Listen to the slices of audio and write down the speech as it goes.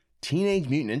Teenage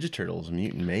Mutant Ninja Turtles,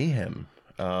 Mutant Mayhem.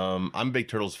 I'm a big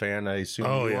Turtles fan. I assume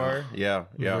you are. Yeah.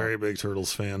 Very big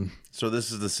Turtles fan. So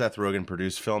this is the Seth Rogen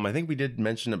produced film. I think we did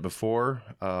mention it before.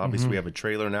 Obviously, we have a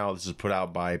trailer now. This is put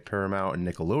out by Paramount and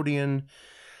Nickelodeon.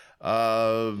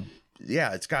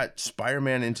 It's got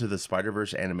Spider-Man Into the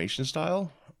Spider-Verse animation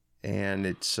style. And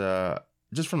it's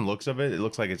just from the looks of it, it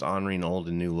looks like it's honoring old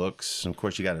and new looks. And of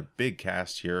course, you got a big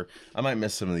cast here. I might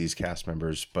miss some of these cast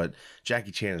members, but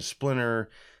Jackie Chan is Splinter,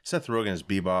 Seth Rogen is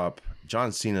Bebop,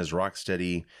 John Cena is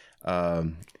Rocksteady,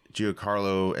 Giancarlo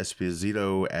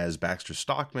Esposito as Baxter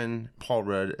Stockman, Paul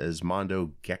Rudd as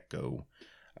Mondo Gecko.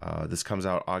 This comes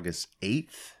out August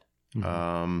 8th. What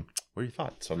are your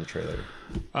thoughts on the trailer?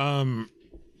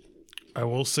 I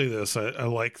will say this. I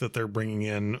like that they're bringing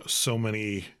in so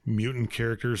many mutant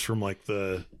characters from like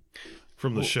the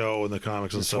show and the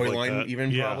comics and stuff like that.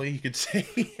 Even probably you could say.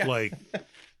 Like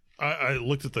I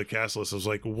looked at the cast list. I was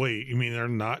like, wait, you mean they're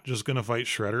not just going to fight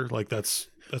Shredder? Like that's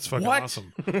fucking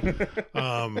awesome.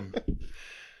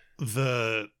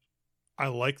 I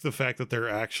like the fact that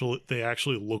they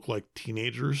actually look like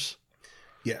teenagers.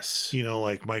 Yes. You know,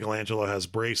 like Michelangelo has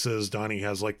braces. Donnie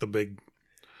has like the big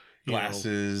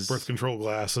glasses, birth control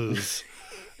glasses.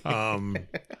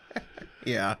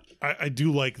 Yeah. I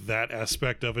do like that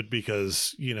aspect of it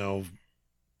because, you know,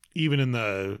 even in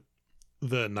the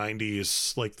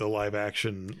 90s, like the live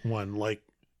action one, like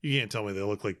you can't tell me they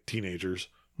look like teenagers.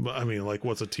 But I mean, like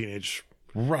what's a teenage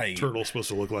turtle supposed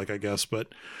to look like, I guess. But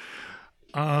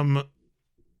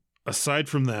aside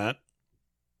from that,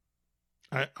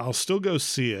 I'll still go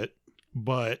see it,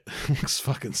 but it looks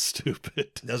fucking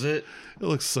stupid. Does it? It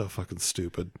looks so fucking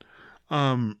stupid.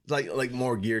 Like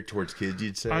more geared towards kids,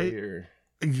 you'd say? Or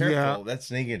careful, yeah, that's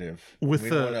negative. With we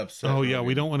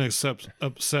don't want to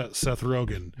upset Seth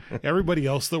Rogen. Everybody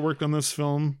else that worked on this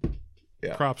film,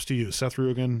 props to you, Seth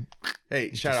Rogen.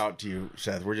 Hey, shout out to you,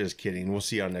 Seth. We're just kidding. We'll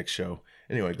see you on next show.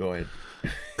 Anyway, go ahead.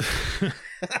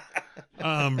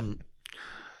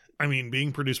 I mean,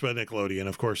 being produced by Nickelodeon,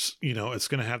 of course, you know, it's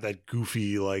going to have that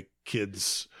goofy, like,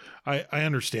 kids. I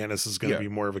understand this is going to be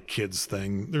more of a kids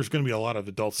thing. There's going to be a lot of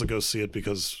adults that go see it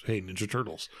because, hey, Ninja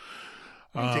Turtles.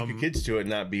 You take your kids to it and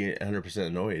not be 100%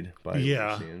 annoyed by what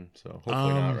you're seeing. So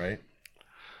hopefully not, right?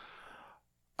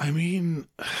 I mean,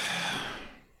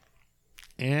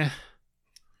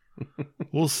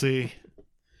 we'll see.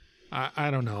 I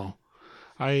don't know.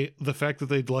 The fact that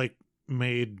they'd, like,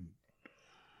 made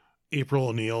April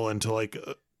O'Neil into like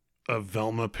a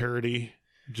Velma parody.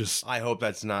 I hope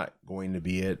that's not going to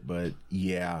be it, but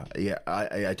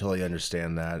I totally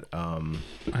understand that.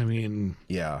 I mean,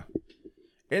 yeah,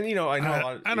 and you know, I know a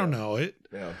lot. I don't know it.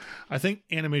 Yeah, I think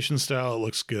animation style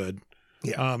looks good.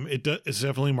 Yeah, it's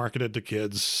definitely marketed to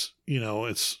kids. You know,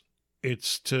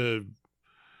 it's to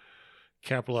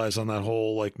capitalize on that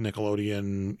whole like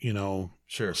Nickelodeon, you know,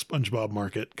 SpongeBob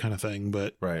market kind of thing.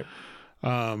 But right.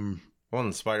 Well,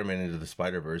 in Spider-Man Into the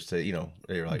Spider-Verse, they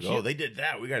were like, oh, they did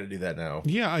that. We got to do that now.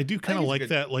 Yeah, I do kind of like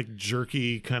that, like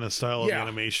jerky kind of style of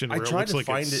animation. Where I tried to like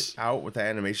find it out what the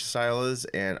animation style is,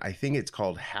 and I think it's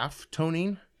called half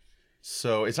toning.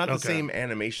 So it's not the same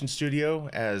animation studio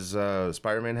as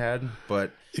Spider-Man had,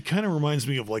 but it kind of reminds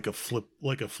me of like a flip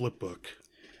book.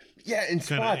 Yeah, in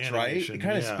spots, right? It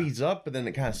kind of speeds up, but then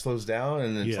it kind of slows down,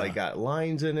 and it's like got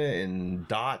lines in it and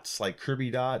dots, like Kirby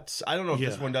dots. I don't know if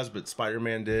this one does, but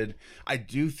Spider-Man did. I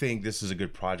do think this is a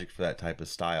good project for that type of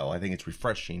style. I think it's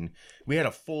refreshing. We had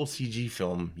a full CG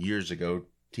film years ago,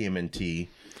 TMNT,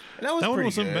 and that one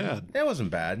wasn't bad. That wasn't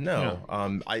bad. No,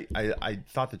 I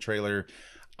thought the trailer.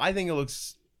 I think it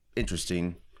looks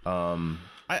interesting.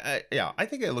 I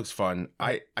think it looks fun.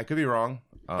 I could be wrong.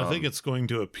 I think it's going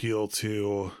to appeal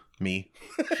to me.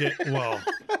 Well,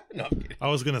 no, I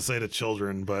was going to say to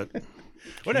children, but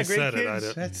we're not great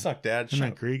kids. That sucked, Dad. We're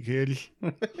not great kids.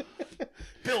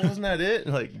 Bill, wasn't that it?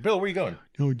 Like, Bill, where are you going?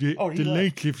 No, the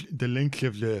length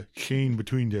of the chain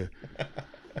between the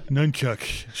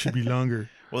nunchucks should be longer.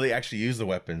 Well, they actually use the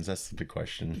weapons. That's the big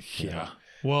question. Yeah.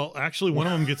 Well, actually, one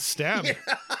of them gets stabbed.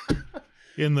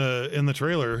 In the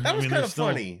trailer. That was kind of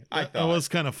funny. I thought. That was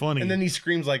kind of funny. And then he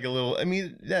screams like a little, I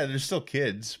mean, yeah, they're still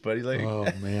kids, but he's like, oh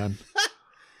man.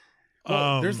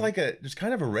 Well, there's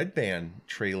kind of a Red Band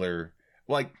trailer.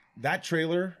 Like that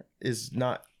trailer is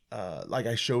not, like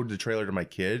I showed the trailer to my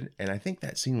kid and I think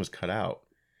that scene was cut out.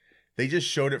 They just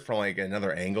showed it from like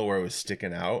another angle where it was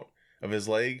sticking out of his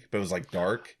leg, but it was like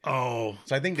dark. Oh.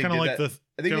 So I think they did like that.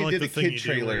 I think they did the kid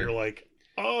trailer. You're like,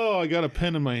 oh, I got a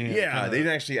pen in my hand. Yeah, they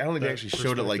didn't actually. I don't think they actually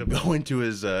showed it like go into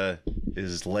his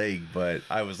leg, but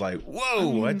I was like,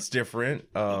 "Whoa, that's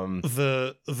different."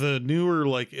 The newer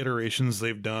like iterations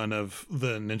they've done of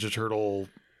the Ninja Turtle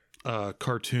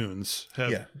cartoons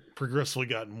have progressively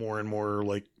gotten more and more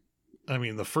like, I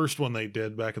mean, the first one they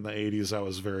did back in the 80s, I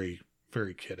was very,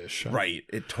 very kiddish. Right.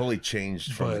 It totally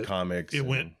changed from the comics.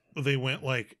 They went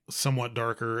like somewhat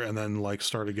darker and then like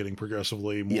started getting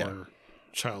progressively more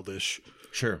childish.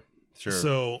 Sure.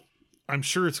 So I'm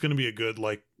sure it's going to be a good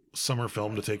like summer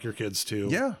film to take your kids to.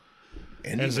 Yeah.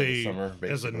 As a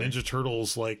Ninja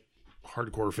Turtles like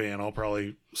hardcore fan, I'll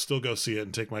probably still go see it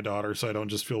and take my daughter so I don't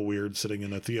just feel weird sitting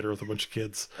in a theater with a bunch of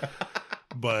kids.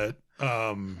 But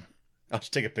I'll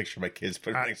just take a picture of my kids,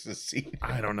 put it next to the seat.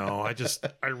 I don't know.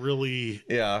 I really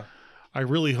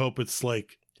hope it's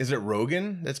like. Is it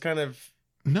Rogan? That's kind of.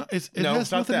 No, it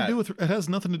has nothing to do with. It has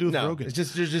nothing to do with Rogan. It's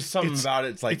just there's just something about it.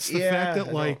 It's like it's the fact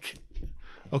that like.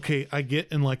 Okay, I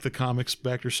get in like the comics,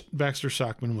 Baxter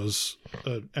Stockman was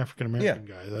an African American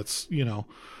guy. That's,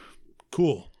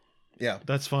 cool. Yeah.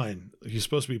 That's fine. He's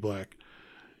supposed to be black.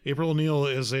 April O'Neil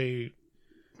is a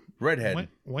redhead.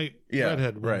 White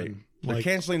redhead woman. Right. They're like,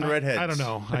 canceling the redheads. I don't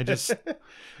know. I just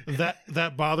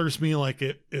that bothers me. Like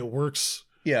it works.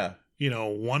 Yeah.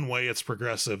 One way it's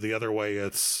progressive, the other way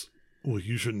it's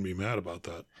you shouldn't be mad about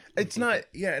that. It's not.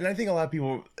 Yeah, and I think a lot of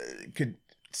people could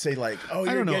say like, oh,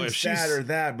 you're against that or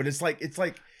that, but it's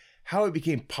like how it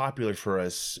became popular for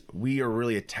us. We are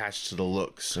really attached to the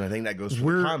looks, and I think that goes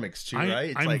for the comics too, right?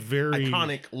 It's like very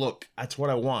iconic look. That's what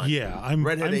I want. Yeah, I'm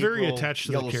very attached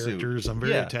to the characters. Suit. I'm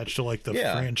very attached to like the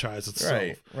franchise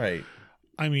itself. Right.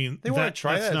 I mean, they want to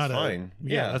try that. That's fine.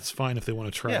 That's fine if they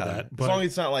want to try that. But as long as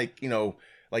it's not like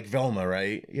like Velma,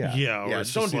 right? Yeah.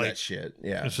 Don't do that shit.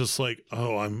 Yeah. It's just like,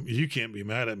 you can't be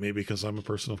mad at me because I'm a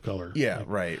person of color. Yeah,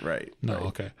 like, right. No, right,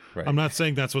 okay. Right. I'm not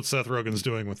saying that's what Seth Rogen's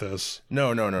doing with this.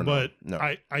 No. But no.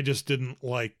 I just didn't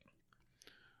like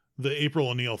the April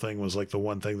O'Neil thing was like the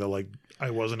one thing that like I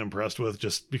wasn't impressed with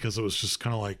just because it was just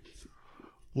kind of like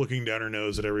looking down her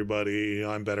nose at everybody.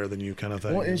 I'm better than you kind of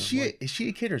thing. Well, is she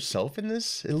a kid herself in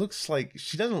this? It looks like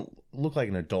she doesn't look like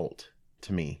an adult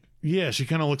to me. Yeah, she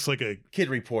kind of looks like a kid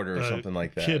reporter or something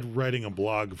like that. Kid writing a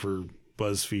blog for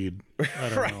BuzzFeed.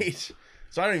 Right. Know.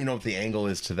 So I don't even know what the angle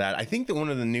is to that. I think that one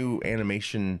of the new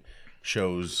animation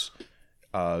shows,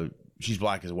 she's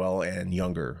black as well and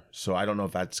younger. So I don't know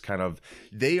if that's kind of,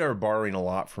 they are borrowing a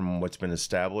lot from what's been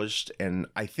established. And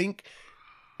I think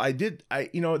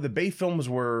the Bay films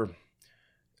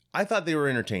I thought they were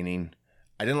entertaining.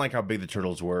 I didn't like how big the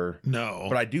turtles were. No.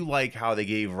 But I do like how they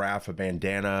gave Raph a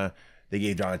bandana. They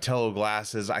gave Donatello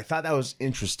glasses. I thought that was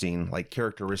interesting, like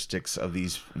characteristics of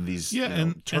these turtles.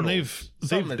 And they've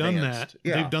done that.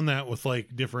 Yeah. They've done that with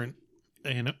like different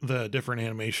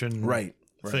animation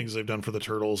things they've done for the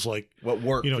turtles. Like what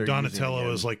work?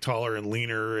 Donatello is like taller and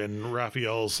leaner, and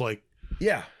Raphael's like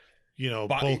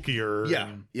bulkier.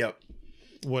 Yeah. Yep.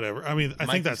 Whatever. I mean, I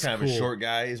think that's kind cool. Of a short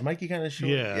guy. Is Mikey kind of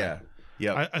short? Yeah.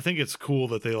 Yeah. I think it's cool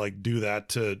that they like do that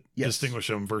to distinguish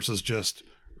them versus just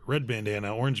red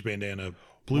bandana, orange bandana,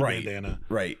 blue bandana.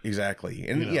 Right, exactly.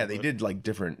 And they did like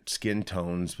different skin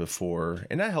tones before,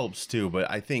 and that helps too. But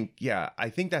I think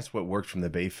that's what worked from the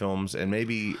Bay films, and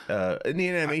maybe in the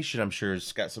animation, I'm sure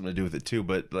it's got something to do with it too.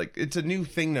 But like, it's a new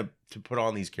thing to put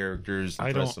on these characters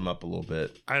and dress them up a little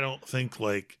bit. I don't think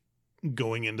like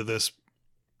going into this,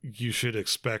 you should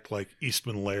expect like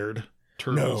Eastman Laird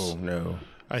turtles. No.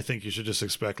 I think you should just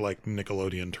expect like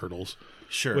Nickelodeon turtles.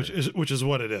 Sure. Which is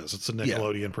what it is. It's a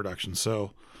Nickelodeon production.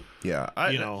 So yeah,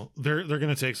 they're going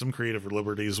to take some creative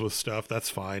liberties with stuff. That's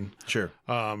fine. Sure.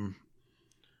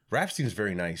 Raph seems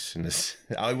very nice in this.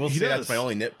 I will say that's my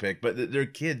only nitpick, but they're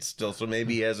kids still, so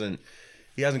maybe he hasn't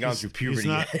gone through puberty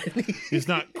yet. He's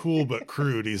not cool but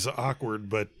crude. He's awkward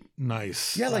but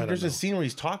nice. Yeah, like there's a scene where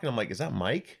he's talking. I'm like, is that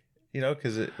Mike?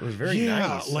 Because it was very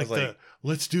nice. Like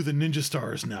let's do the ninja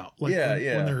stars now. Like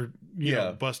when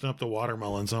they're busting up the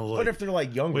watermelons. I was like, but if they're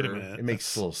like younger, wait a minute, it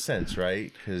makes a little sense,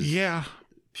 right? Because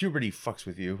puberty fucks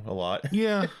with you a lot.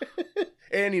 Yeah.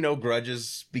 And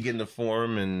grudges begin to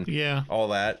form and all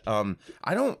that.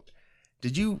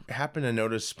 Did you happen to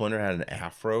notice Splinter had an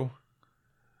afro?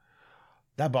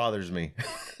 That bothers me.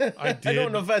 I did. I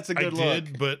don't know if that's a good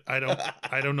look. But I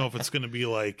don't know if it's going to be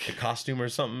like a costume or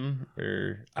something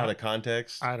or out of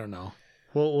context. I don't know.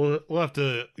 Well, we'll have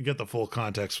to get the full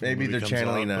context. Maybe they're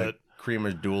channeling Kareem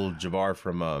Abdul-Jabbar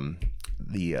from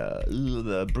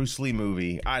the Bruce Lee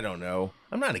movie. I don't know.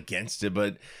 I'm not against it,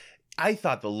 but I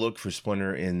thought the look for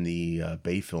Splinter in the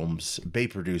Bay films, Bay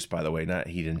produced, by the way,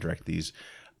 he didn't direct these.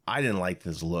 I didn't like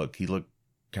this look. He looked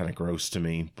kind of gross to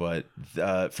me, but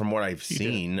from what I've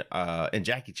seen, and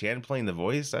Jackie Chan playing the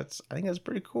voice, I think that's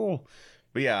pretty cool.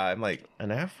 But yeah, I'm like,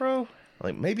 an afro?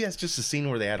 Like maybe that's just a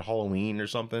scene where they had Halloween or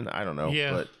something. I don't know.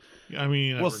 Yeah, but I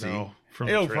mean, we'll see.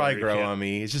 It'll probably grow on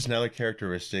me. It's just another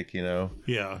characteristic, you know.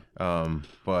 Yeah.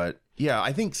 But yeah,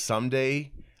 I think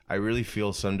someday, I really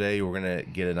feel someday we're gonna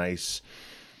get a nice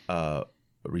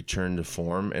return to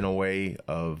form in a way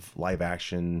of live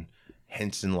action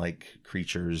Henson-like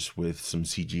creatures with some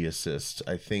CG assist.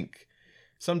 I think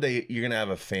someday you're gonna have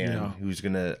a fan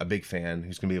a big fan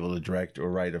who's gonna be able to direct or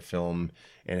write a film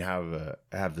and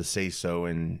have the say so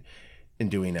in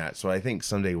doing that. So I think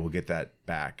someday we'll get that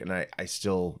back, and I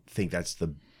still think that's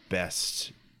the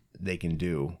best they can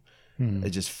do. It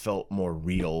just felt more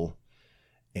real.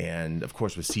 And of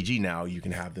course with CG now you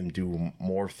can have them do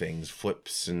more things,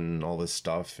 flips and all this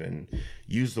stuff, and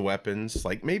use the weapons.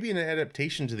 Like maybe an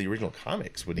adaptation to the original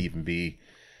comics would even be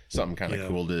something kind of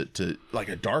cool to like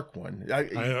a dark one.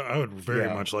 I would very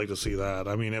much like to see that.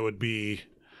 I mean, it would be,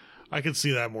 I could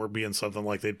see that more being something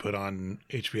like they'd put on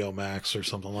HBO Max or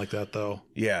something like that though.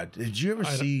 Yeah. Did you ever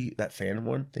see that fan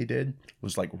one they did? It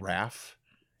was like Raph.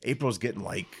 April's getting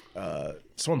like,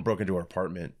 someone broke into her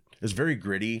apartment. It was very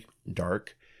gritty,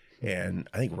 dark. And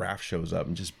I think Raph shows up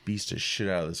and just beats the shit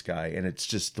out of this guy. And it's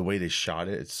just the way they shot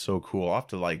it. It's so cool. I'll have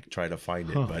to like try to find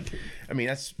it. But I mean,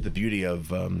 that's the beauty of,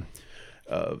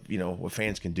 you know, what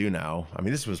fans can do now. I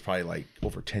mean, this was probably like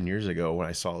over 10 years ago when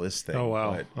I saw this thing. Oh,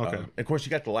 wow. But, okay. Of course,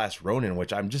 you got The Last Ronin,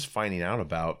 which I'm just finding out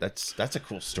about. That's a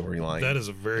cool storyline. That is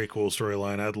a very cool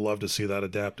storyline. I'd love to see that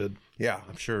adapted. Yeah,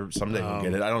 I'm sure someday we'll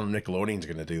get it. I don't know if Nickelodeon's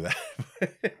going to do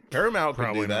that. Paramount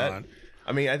could do that. Not.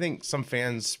 I mean, I think some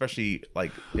fans, especially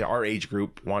like our age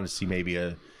group, want to see maybe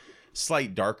a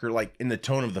slight darker, like in the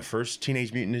tone of the first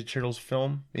Teenage Mutant Ninja Turtles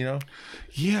film, you know?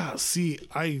 Yeah, see,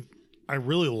 I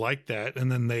really liked that.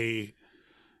 And then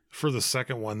for the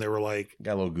second one, they were like,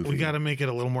 got a little goofy. We got to make it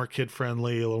a little more kid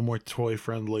friendly, a little more toy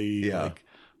friendly. Yeah. Like,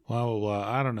 blah, blah,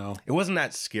 blah. I don't know. It wasn't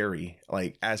that scary,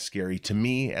 like as scary to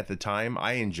me at the time.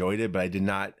 I enjoyed it, but I did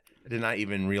not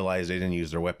even realize they didn't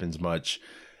use their weapons much.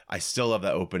 I still love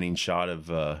that opening shot of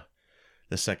the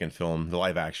second film, the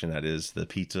live action, that is, the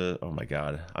pizza. Oh my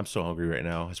God. I'm so hungry right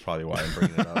now. That's probably why I'm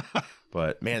bringing it up.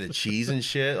 But man, the cheese and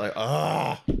shit, like,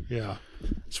 yeah.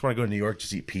 Just want to go to New York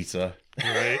to eat pizza.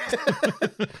 Right.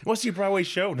 Want to see a Broadway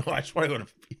show? No, I just want to go to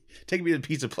take me to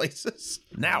pizza places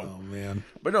now. Oh man.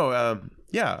 But no,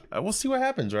 we'll see what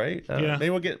happens, right? Maybe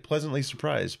we'll get pleasantly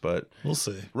surprised, but we'll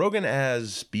see. Rogan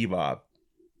as Bebop.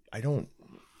 Do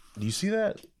you see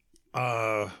that?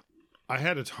 I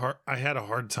had a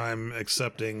hard time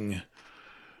accepting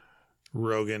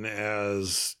Rogan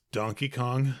as Donkey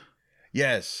Kong.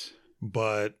 Yes.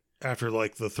 But after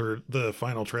like the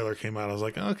final trailer came out, I was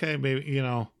like, okay, maybe, you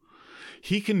know,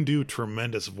 he can do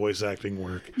tremendous voice acting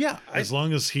work. Yeah. As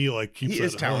long as he like keeps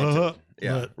that talented.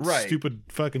 Right. Stupid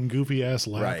fucking goofy ass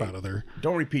laugh out of there.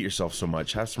 Don't repeat yourself so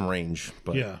much. Have some range.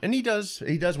 But and he does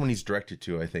when he's directed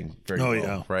to, I think, very well.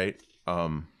 Yeah. Right.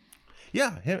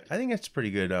 Yeah, I think that's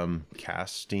pretty good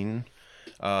casting.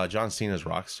 John Cena's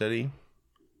Rocksteady.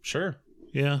 Sure.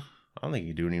 Yeah. I don't think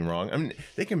you do anything wrong. I mean,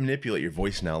 they can manipulate your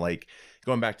voice now. Like,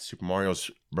 going back to Super Mario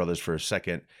Brothers for a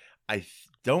second, I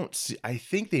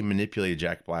think they manipulated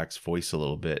Jack Black's voice a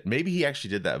little bit. Maybe he actually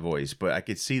did that voice, but I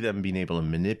could see them being able to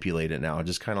manipulate it now.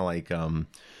 Just kind of like the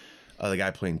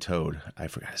guy playing Toad. I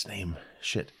forgot his name.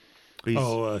 Shit.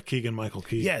 Keegan-Michael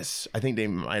Key. Yes, I think they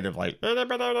might have like kind of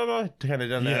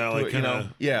done that. Yeah, like, you know,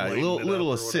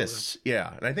 little assists.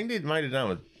 Yeah, and I think they might have done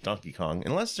with Donkey Kong,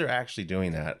 unless they're actually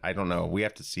doing that. I don't know. We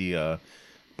have to see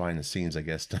behind the scenes, I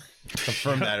guess, to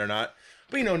confirm that or not.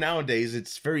 But you know, nowadays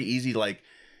it's very easy. Like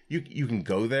you can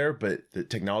go there, but the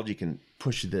technology can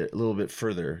push it a little bit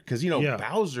further. Because you know,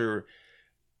 Bowser.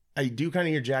 I do kind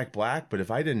of hear Jack Black, but if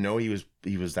I didn't know he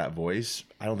was that voice,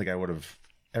 I don't think I would have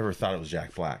ever thought it was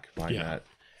Jack Black behind that.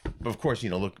 But of course, you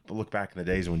know, look back in the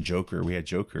days when we had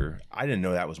Joker. I didn't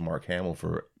know that was Mark Hamill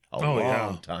for a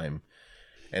long time.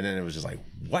 And then it was just like,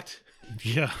 what?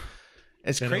 Yeah.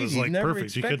 It's crazy. It was like, you never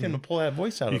expect him to pull that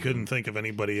voice out of him. You couldn't think of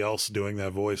anybody else doing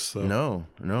that voice. So.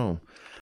 No.